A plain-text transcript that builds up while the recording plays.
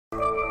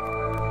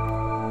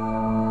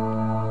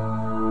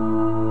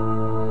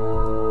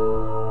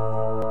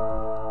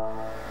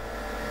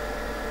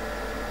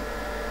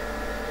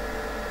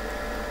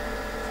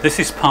This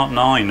is part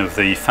 9 of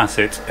the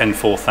FACIT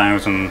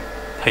N4000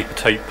 paper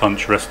tape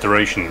punch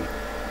restoration.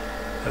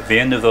 At the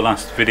end of the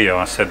last video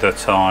I said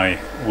that I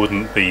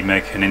wouldn't be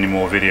making any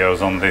more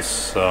videos on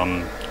this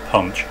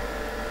punch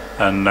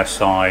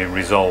unless I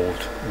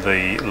resolved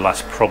the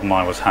last problem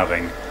I was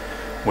having,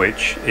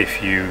 which,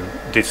 if you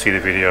did see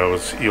the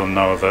videos, you'll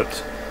know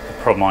that the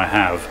problem I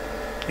have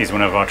is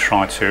whenever I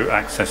try to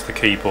access the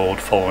keyboard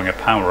following a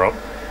power-up,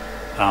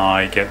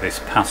 I get this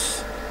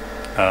pass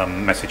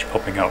message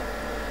popping up,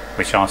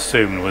 which I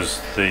assumed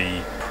was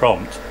the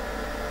prompt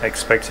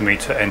expecting me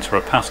to enter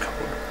a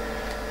passcode.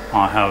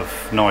 I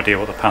have no idea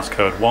what the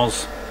passcode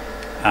was,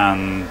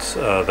 and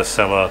the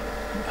seller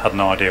had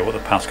no idea what the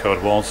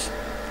passcode was.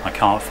 I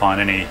can't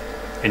find any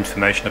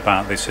information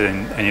about this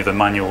in any of the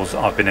manuals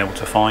I've been able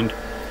to find.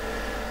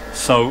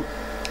 So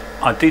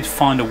I did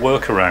find a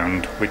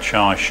workaround which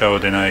I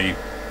showed in a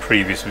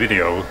previous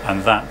video,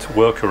 and that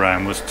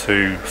workaround was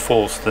to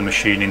force the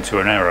machine into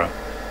an error,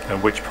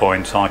 at which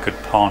point I could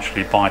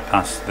partially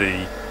bypass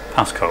the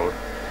passcode.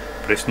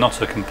 But it's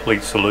not a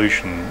complete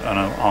solution, and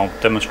I'll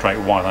demonstrate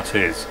why that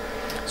is.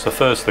 So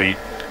firstly,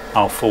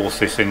 I'll force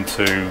this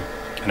into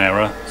an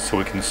error so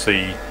we can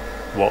see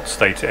what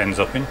state it ends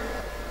up in.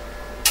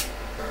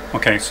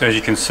 Okay, so as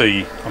you can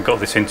see, I've got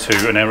this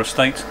into an error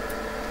state.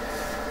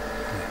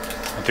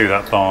 I'll do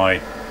that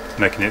by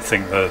making it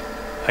think the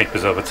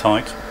paper's over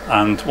tight.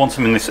 And once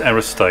I'm in this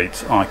error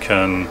state, I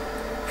can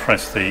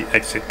press the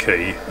exit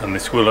key, and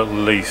this will at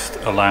least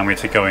allow me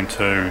to go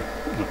into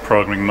the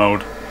programming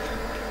mode.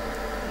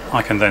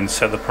 I can then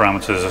set the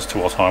parameters as to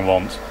what I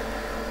want,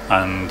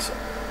 and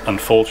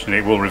unfortunately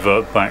it will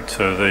revert back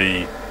to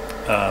the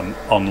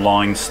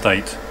online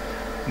state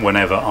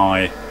whenever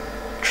I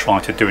try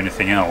to do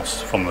anything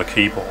else from the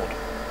keyboard.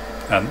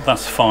 And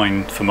that's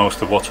fine for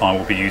most of what I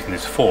will be using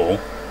this for,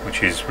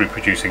 which is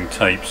reproducing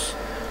tapes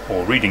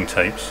or reading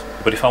tapes.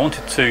 But if I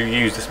wanted to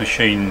use this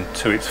machine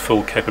to its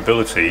full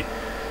capability,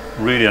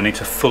 really I need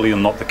to fully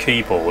unlock the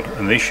keyboard,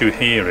 and the issue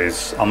here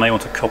is I may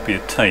want to copy a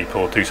tape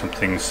or do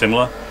something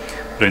similar,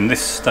 but in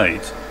this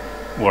state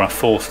where I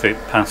forced it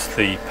past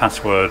the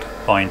password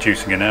by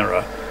inducing an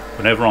error,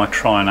 whenever I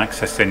try and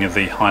access any of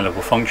the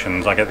high-level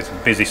functions I get this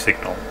busy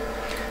signal,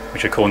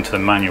 which according to the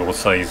manual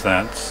says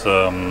that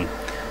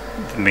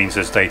it means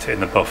there's data in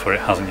the buffer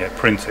it hasn't yet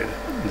printed.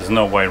 There's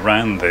no way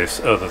around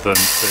this other than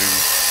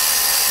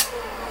to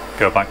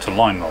go back to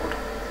line mode.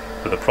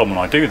 But the problem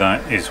I do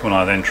that is when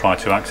I then try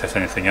to access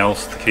anything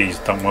else, the keys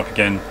don't work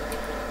again,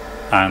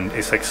 and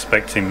it's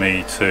expecting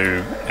me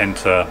to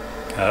enter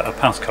a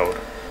passcode.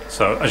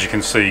 So as you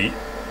can see,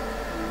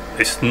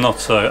 it's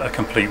not a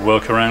complete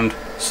workaround.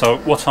 So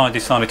what I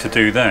decided to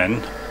do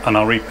then, and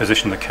I'll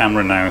reposition the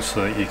camera now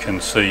so that you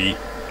can see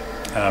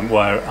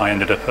where I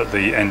ended up at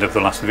the end of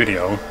the last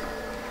video.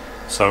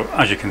 So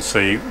as you can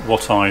see,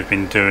 what I've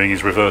been doing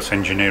is reverse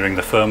engineering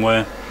the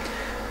firmware.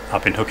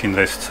 I've been hooking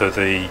this to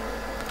the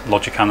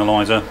logic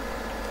analyzer,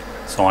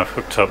 so I've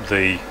hooked up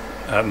the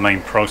main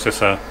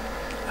processor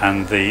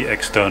and the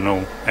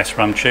external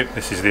SRAM chip.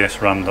 This is the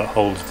SRAM that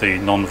holds the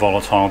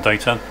non-volatile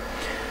data.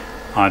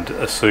 I'd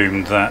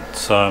assumed that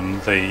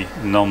the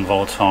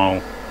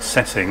non-volatile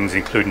settings,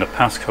 including a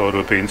passcode,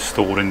 would be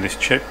installed in this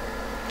chip.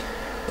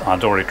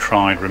 I'd already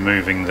tried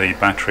removing the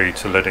battery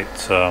to let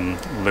it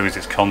lose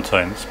its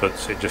contents,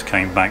 but it just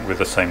came back with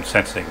the same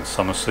settings.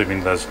 So I'm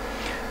assuming there's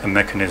a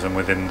mechanism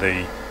within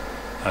the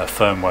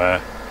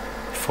firmware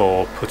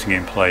for putting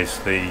in place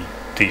the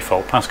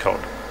default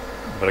passcode,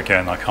 but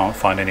again I can't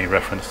find any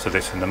reference to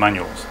this in the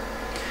manuals.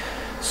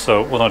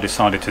 So what I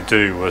decided to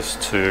do was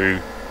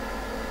to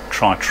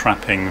try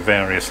trapping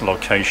various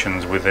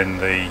locations within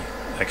the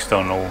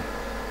external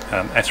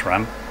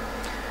SRAM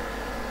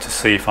to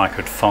see if I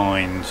could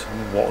find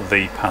what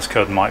the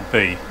passcode might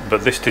be,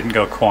 but this didn't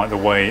go quite the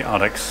way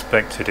I'd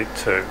expected it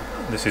to.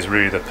 This is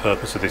really the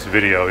purpose of this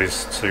video,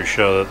 is to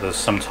show that there's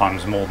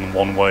sometimes more than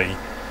one way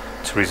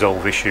to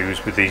resolve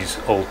issues with these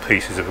old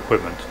pieces of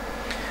equipment.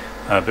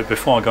 But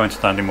before I go into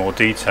that in more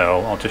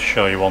detail, I'll just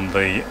show you on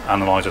the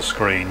analyzer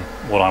screen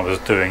what I was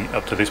doing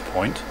up to this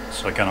point.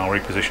 So again, I'll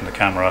reposition the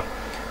camera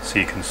so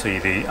you can see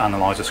the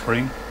analyzer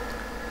screen.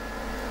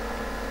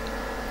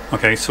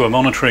 Okay, so we're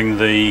monitoring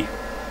the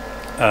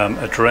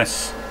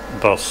address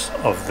bus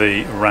of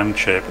the RAM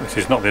chip. This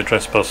is not the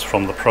address bus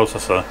from the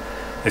processor,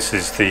 this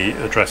is the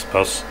address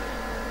bus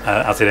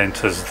as it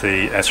enters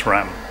the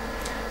SRAM.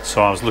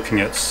 So I was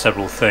looking at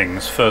several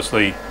things.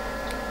 Firstly,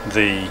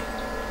 the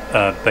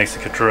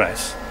basic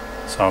address.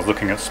 So I was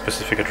looking at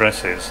specific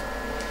addresses,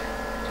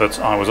 but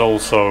I was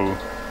also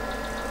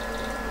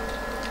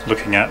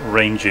looking at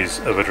ranges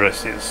of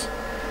addresses.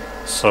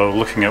 So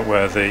looking at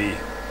where the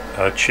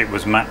chip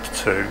was mapped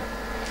to,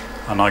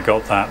 and I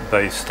got that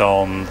based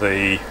on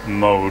the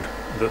mode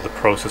that the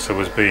processor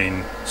was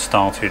being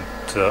started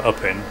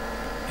up in.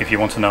 If you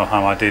want to know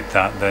how I did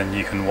that, then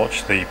you can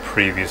watch the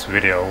previous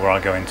video where I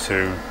go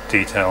into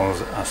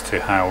details as to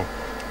how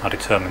I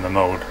determined the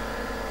mode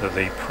that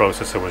the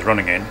processor was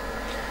running in.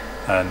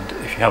 And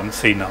if you haven't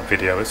seen that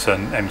video, it's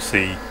an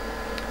MC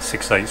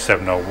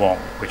 68701,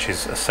 which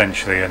is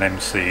essentially an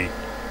MC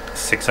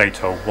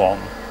 6801,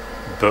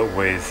 but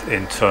with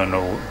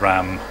internal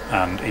RAM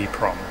and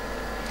EEPROM.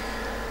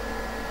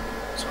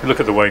 So if we look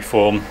at the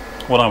waveform,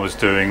 what I was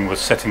doing was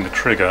setting the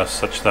trigger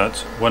such that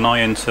when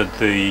I entered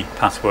the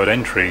password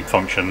entry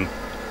function,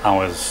 I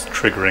was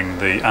triggering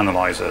the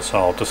analyzer. So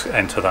I'll just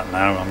enter that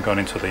now. I'm going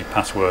into the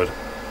password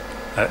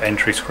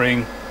entry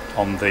screen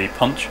on the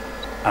punch,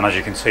 and as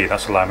you can see,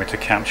 that's allowed me to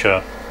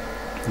capture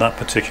that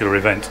particular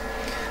event.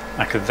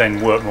 I could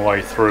then work my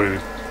way through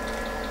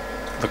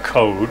the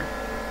code,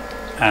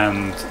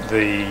 and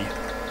the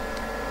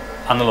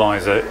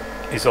analyzer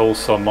is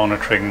also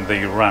monitoring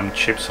the RAM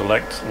chip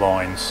select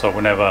line, so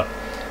whenever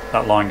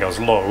that line goes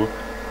low,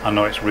 I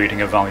know it's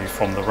reading a value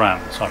from the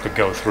RAM, so I could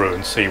go through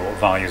and see what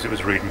values it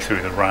was reading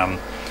through the RAM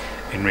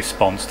in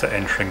response to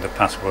entering the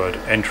password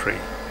entry.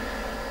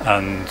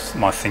 And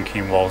my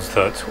thinking was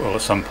that, well,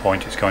 at some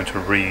point it's going to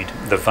read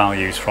the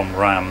values from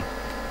RAM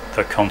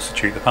that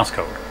constitute the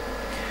passcode.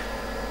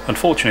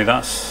 Unfortunately,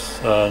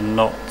 that's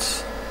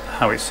not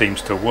how it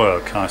seems to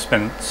work. I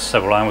spent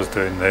several hours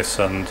doing this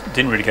and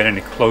didn't really get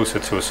any closer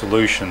to a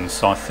solution.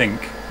 So I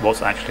think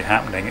what's actually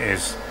happening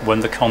is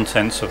when the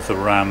contents of the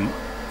RAM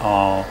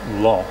are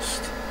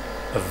lost,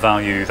 a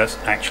value that's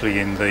actually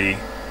in the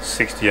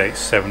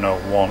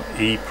 68701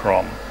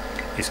 EEPROM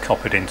is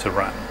copied into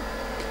RAM.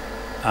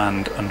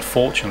 And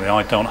unfortunately,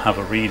 I don't have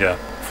a reader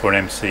for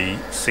an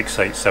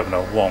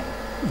MC68701.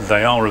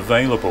 They are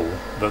available,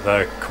 but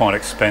they're quite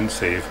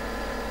expensive.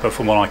 But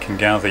from what I can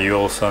gather, you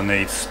also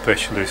need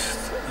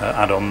specialist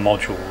add-on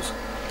modules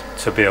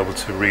to be able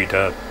to read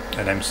an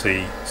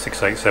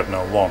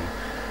MC68701,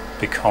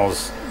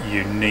 because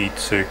you need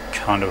to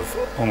kind of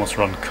almost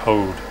run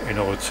code in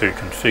order to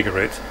configure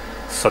it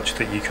such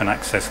that you can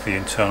access the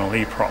internal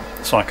EEPROM.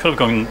 So I could have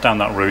gone down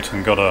that route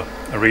and got a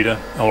reader,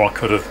 or I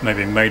could have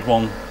maybe made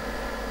one,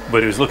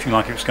 but it was looking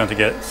like it was going to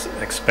get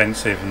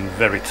expensive and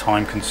very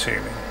time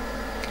consuming.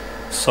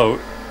 So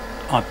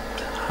I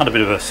had a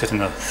bit of a sit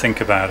and a think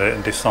about it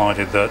and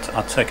decided that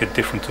I'd take a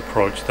different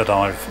approach that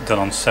I've done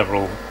on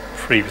several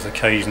previous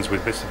occasions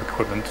with bits of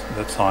equipment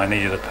that I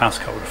needed a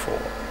passcode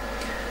for.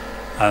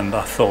 And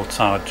I thought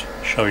I'd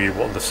show you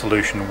what the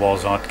solution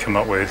was I'd come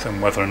up with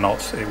and whether or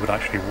not it would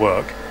actually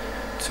work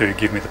to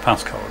give me the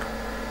passcode.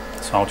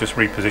 So I'll just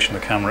reposition the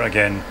camera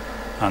again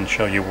and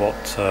show you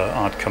what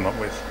I'd come up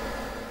with.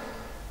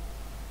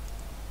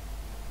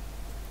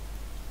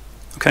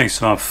 Okay,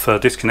 so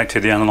I've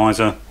disconnected the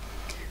analyzer,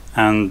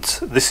 and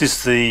this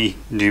is the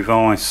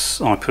device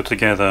I put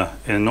together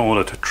in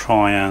order to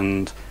try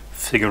and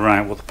figure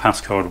out what the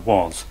passcode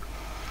was.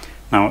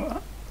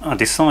 Now, I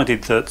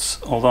decided that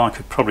although I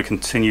could probably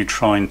continue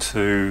trying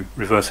to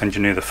reverse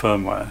engineer the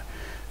firmware,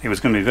 it was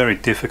going to be very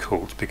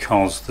difficult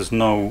because there's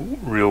no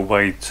real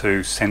way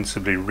to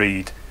sensibly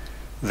read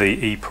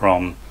the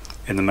EEPROM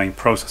in the main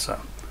processor,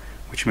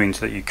 which means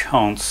that you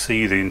can't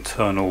see the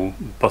internal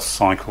bus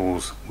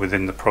cycles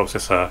within the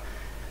processor,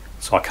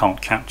 so I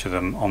can't capture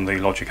them on the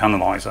logic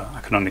analyzer.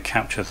 I can only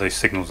capture the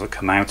signals that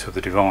come out of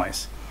the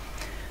device,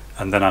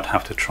 and then I'd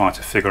have to try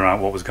to figure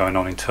out what was going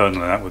on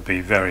internally. That would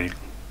be very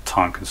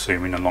time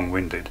consuming and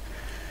long-winded.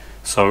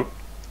 So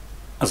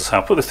as I say,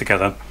 I'll put this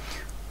together.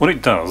 What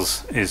it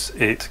does is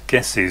it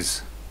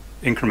guesses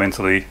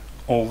incrementally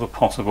all the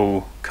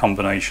possible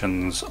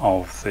combinations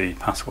of the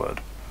password.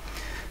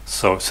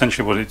 So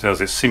essentially what it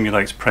does is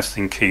simulates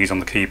pressing keys on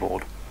the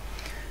keyboard.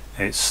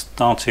 I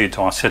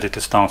set it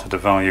to start at a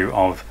value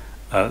of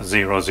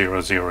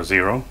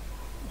 0000,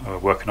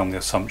 working on the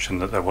assumption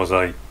that there was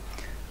a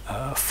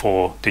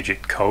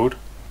 4-digit code,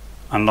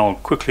 and I'll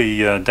quickly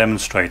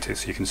demonstrate it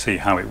so you can see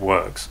how it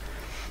works.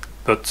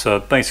 But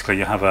basically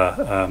you have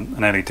an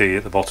LED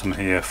at the bottom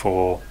here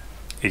for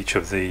each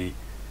of the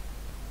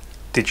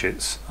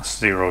digits,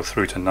 0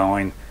 through to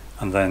 9,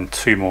 and then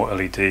 2 more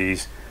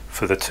LEDs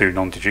for the 2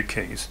 non-digit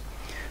keys.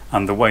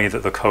 And the way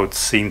that the codes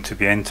seem to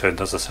be entered,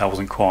 as I say, I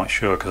wasn't quite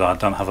sure because I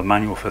don't have a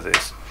manual for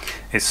this.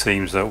 It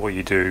seems that what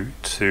you do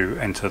to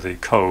enter the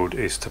code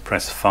is to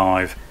press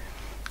 5,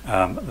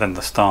 then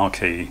the star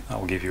key. That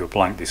will give you a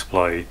blank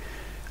display,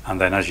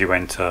 and then as you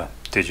enter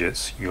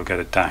digits you'll get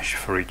a dash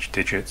for each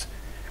digit.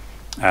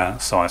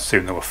 So I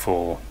assume there were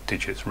 4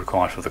 digits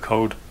required for the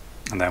code,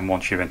 and then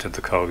once you've entered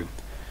the code,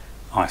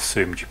 I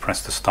assumed you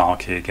press the star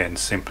key again,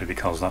 simply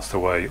because that's the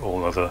way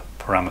all other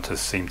parameters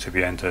seem to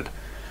be entered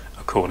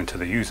according to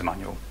the user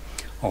manual.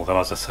 Although,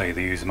 as I say,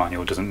 the user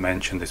manual doesn't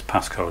mention this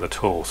passcode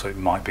at all, so it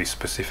might be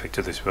specific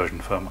to this version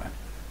firmware.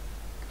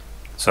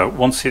 So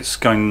once it's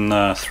going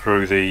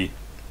through the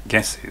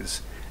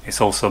guesses,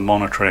 it's also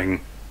monitoring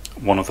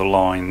one of the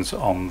lines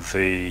on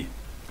the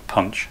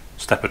punch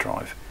stepper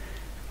drive.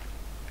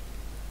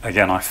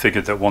 Again, I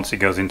figured that once it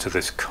goes into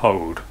this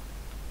code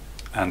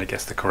and it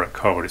gets the correct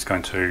code, it's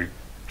going to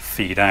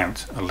feed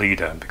out a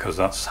leader, because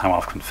that's how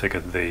I've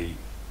configured the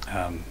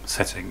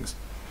settings.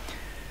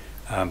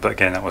 But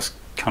again, that was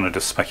kind of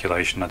just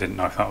speculation. I didn't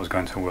know if that was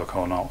going to work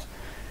or not.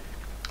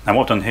 Now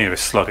what I've done here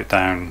is slowed it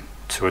down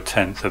to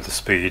 1/10 of the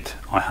speed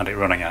I had it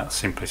running at,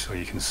 simply so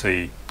you can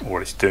see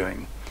what it's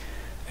doing.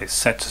 It's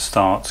set to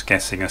start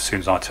guessing as soon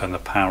as I turn the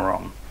power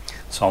on.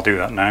 So I'll do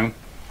that now.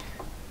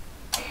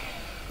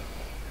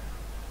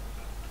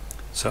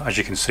 So as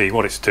you can see,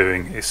 what it's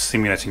doing is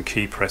simulating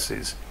key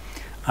presses,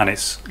 and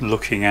it's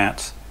looking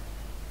at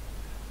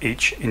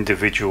each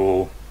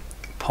individual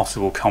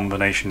possible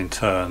combination in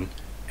turn,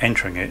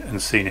 entering it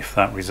and seeing if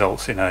that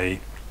results in a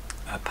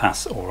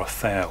pass or a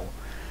fail.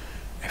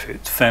 If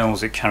it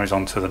fails, it carries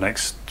on to the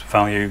next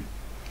value,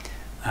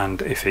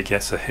 and if it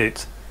gets a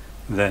hit,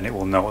 then it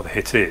will know what the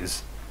hit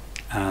is,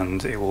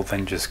 and it will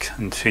then just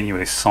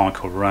continually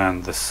cycle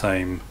around the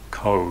same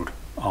code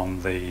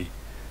on the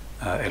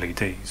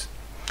LEDs.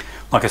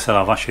 Like I said,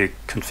 I've actually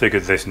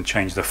configured this and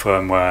changed the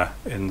firmware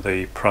in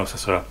the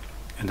processor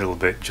a little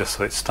bit, just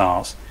so it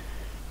starts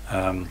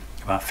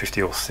about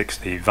 50 or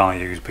 60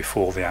 values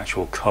before the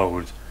actual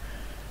code,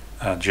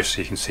 just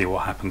so you can see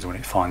what happens when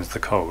it finds the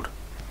code.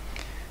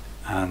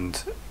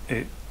 And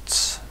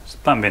it's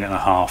about a minute and a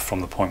half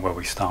from the point where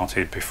we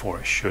started before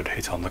it should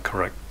hit on the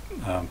correct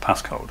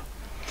passcode.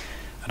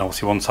 And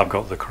obviously once I've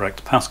got the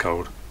correct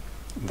passcode,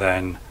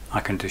 then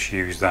I can just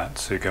use that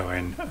to go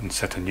in and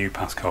set a new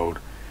passcode,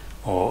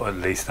 or at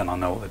least then I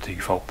know what the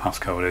default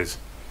passcode is,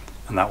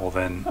 and that will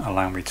then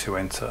allow me to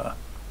enter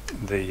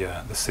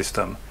the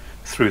system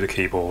through the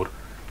keyboard,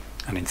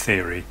 and in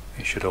theory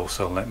it should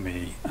also let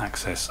me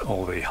access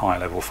all the high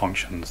level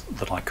functions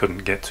that I couldn't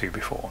get to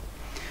before.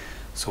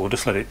 So we'll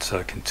just let it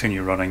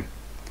continue running,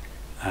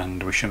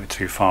 and we shouldn't be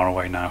too far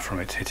away now from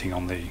it hitting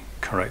on the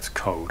correct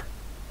code.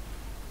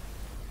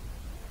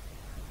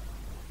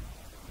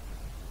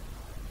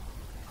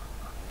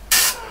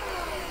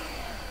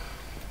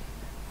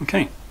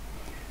 Okay,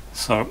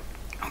 so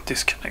I'll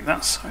disconnect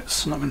that so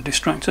it's not going to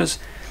distract us.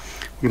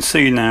 We can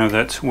see now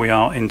that we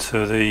are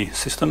into the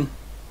system,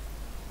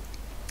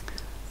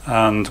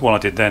 and what I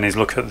did then is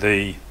look at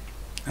the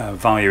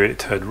value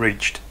it had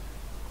reached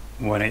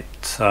when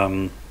it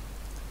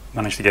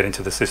managed to get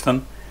into the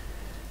system.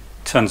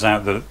 Turns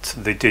out that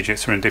the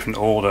digits are in different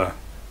order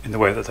in the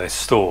way that they're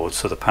stored,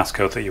 so the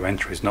passcode that you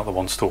enter is not the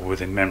one stored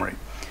within memory.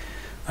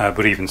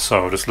 But even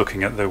so, just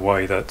looking at the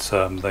way that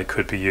they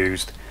could be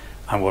used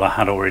and what I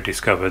had already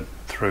discovered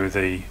through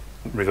the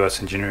reverse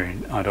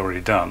engineering I'd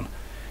already done,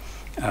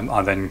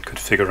 I then could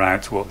figure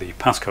out what the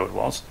passcode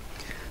was.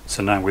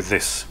 So now with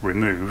this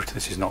removed,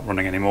 this is not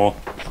running anymore,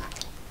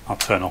 I'll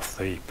turn off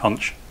the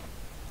punch.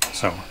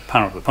 So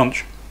power up the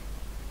punch,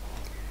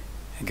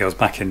 it goes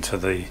back into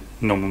the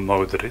normal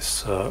mode that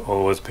it's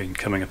always been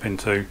coming up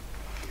into.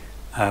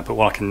 But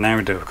what I can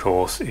now do, of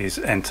course, is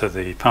enter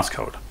the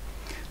passcode.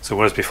 So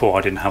whereas before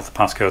I didn't have the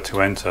passcode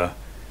to enter,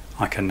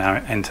 I can now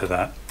enter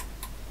that,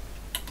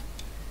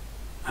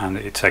 and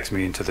it takes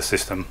me into the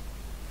system,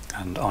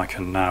 and I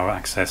can now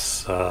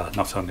access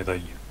not only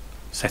the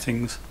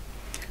settings,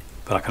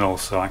 but I can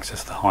also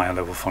access the higher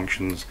level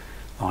functions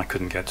that I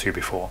couldn't get to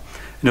before.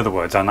 In other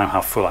words, I now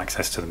have full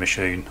access to the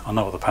machine. I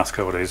know what the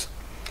passcode is,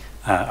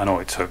 and all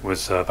it took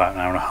was about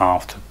an hour and a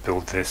half to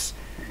build this,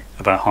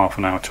 about half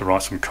an hour to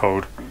write some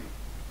code,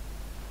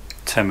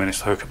 10 minutes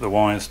to hook up the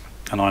wires,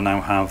 and I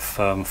now have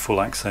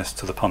full access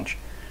to the punch.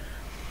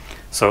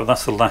 So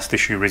that's the last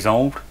issue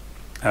resolved,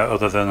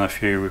 other than a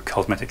few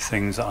cosmetic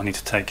things that I need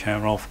to take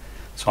care of.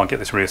 So I'll get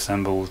this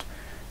reassembled,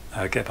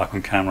 get back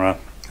on camera,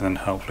 and then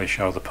hopefully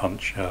show the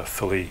punch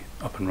fully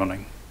up and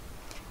running.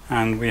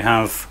 And we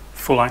have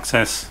full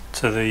access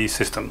to the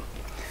system.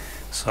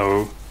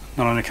 So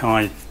not only can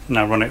I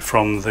now run it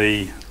from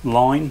the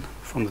line,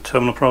 from the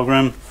terminal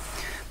program,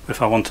 but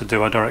if I want to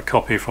do a direct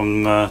copy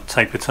from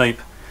tape to tape,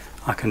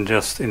 I can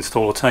just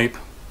install a tape,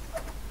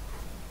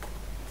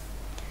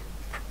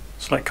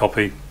 select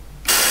copy,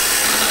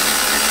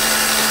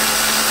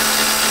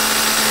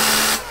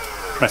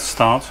 press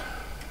start,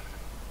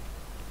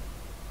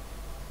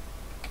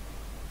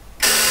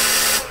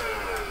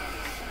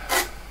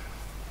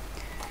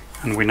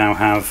 and we now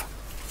have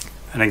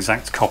an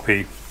exact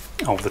copy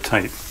of the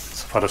tape.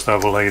 So if I just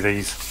overlay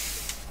these,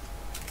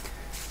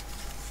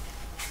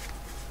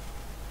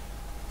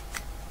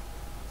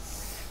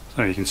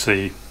 so you can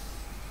see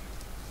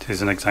it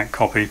is an exact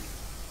copy,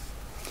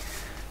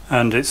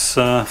 and it's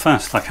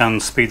fast. I can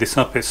speed this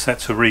up. It's set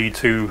to read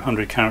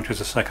 200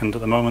 characters a second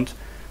at the moment,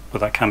 but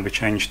that can be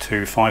changed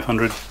to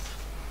 500.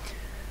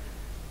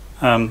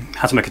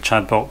 Had to make a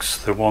chat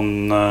box. The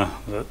one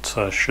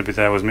that should be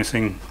there was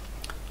missing,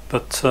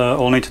 but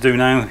all I need to do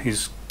now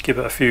is give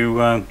it a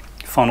few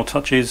final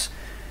touches,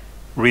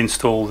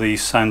 reinstall the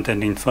sound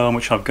deadening foam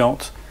which I've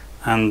got,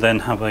 and then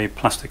have a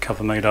plastic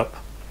cover made up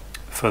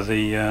for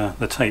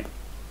the tape,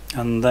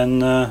 and then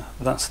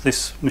that's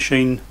this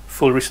machine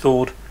fully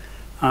restored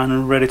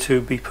and ready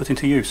to be put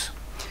into use.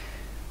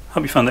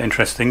 Hope you found that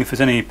interesting. If there's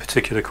any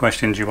particular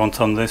questions you want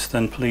on this,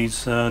 then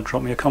please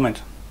drop me a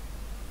comment.